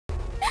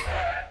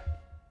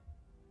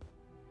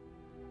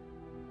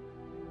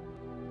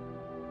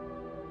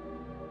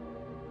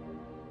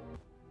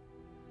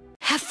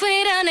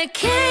down a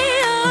KO.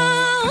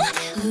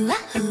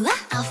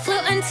 I'll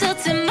float until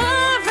tomorrow.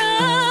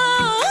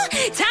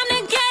 Time to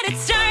get it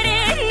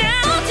started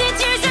now. Multi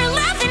tears are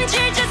laughing,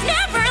 just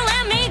never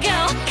let me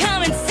go.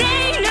 Come and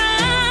say no.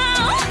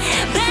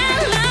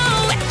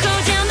 Bellow, echo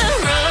down the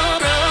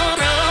road.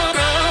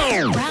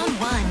 Round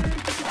one.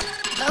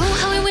 Oh,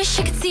 how I wish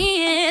I could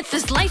see it.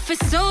 This life is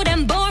so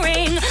damn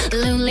boring.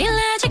 Lonely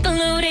logic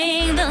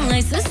loading. The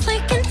lights are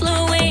slick and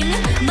flowing.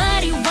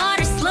 Muddy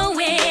water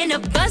slowing. A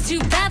buzz too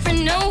bad for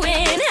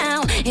knowing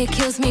how it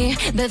kills me,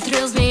 but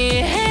thrills me.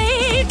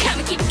 Hey, come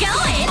and keep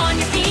going. On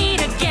your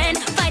feet again.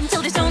 Fight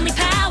until there's only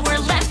power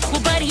left.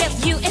 We'll buddy up,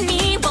 you and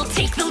me. We'll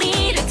take the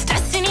lead. It's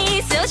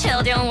destiny, so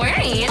chill, don't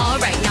worry.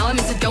 Alright, now I'm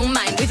into don't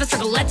mind. We've a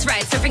circle, let's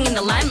ride. Surfing in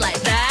the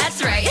limelight,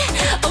 that's right.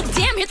 Oh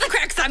damn, hit the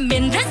cracks, I'm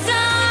in the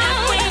zone.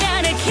 Halfway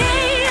down a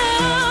KO.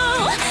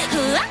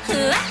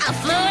 I'll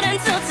float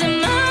until tomorrow.